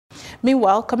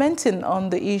Meanwhile, commenting on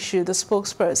the issue, the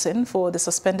spokesperson for the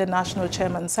suspended national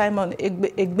chairman, Simon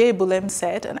Egbebulem,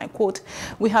 said, and I quote,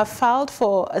 "We have filed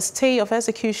for a stay of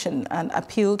execution and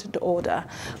appealed the order.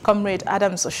 Comrade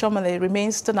Adams Oshiomhole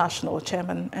remains the national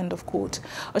chairman," end of quote.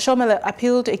 Oshiomhole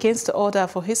appealed against the order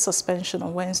for his suspension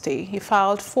on Wednesday. He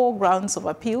filed 4 grounds of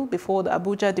appeal before the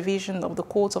Abuja Division of the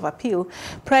Court of Appeal,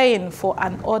 praying for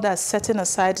an order setting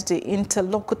aside the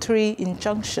interlocutory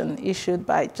injunction issued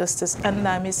by Justice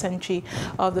Nnamdi Senchi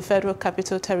of the Federal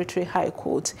Capital Territory High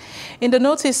Court. In the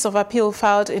notice of appeal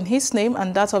filed in his name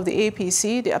and that of the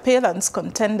APC, the appellants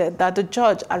contended that the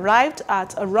judge arrived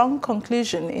at a wrong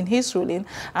conclusion in his ruling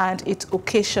and it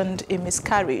occasioned a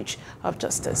miscarriage of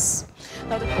justice.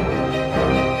 Now,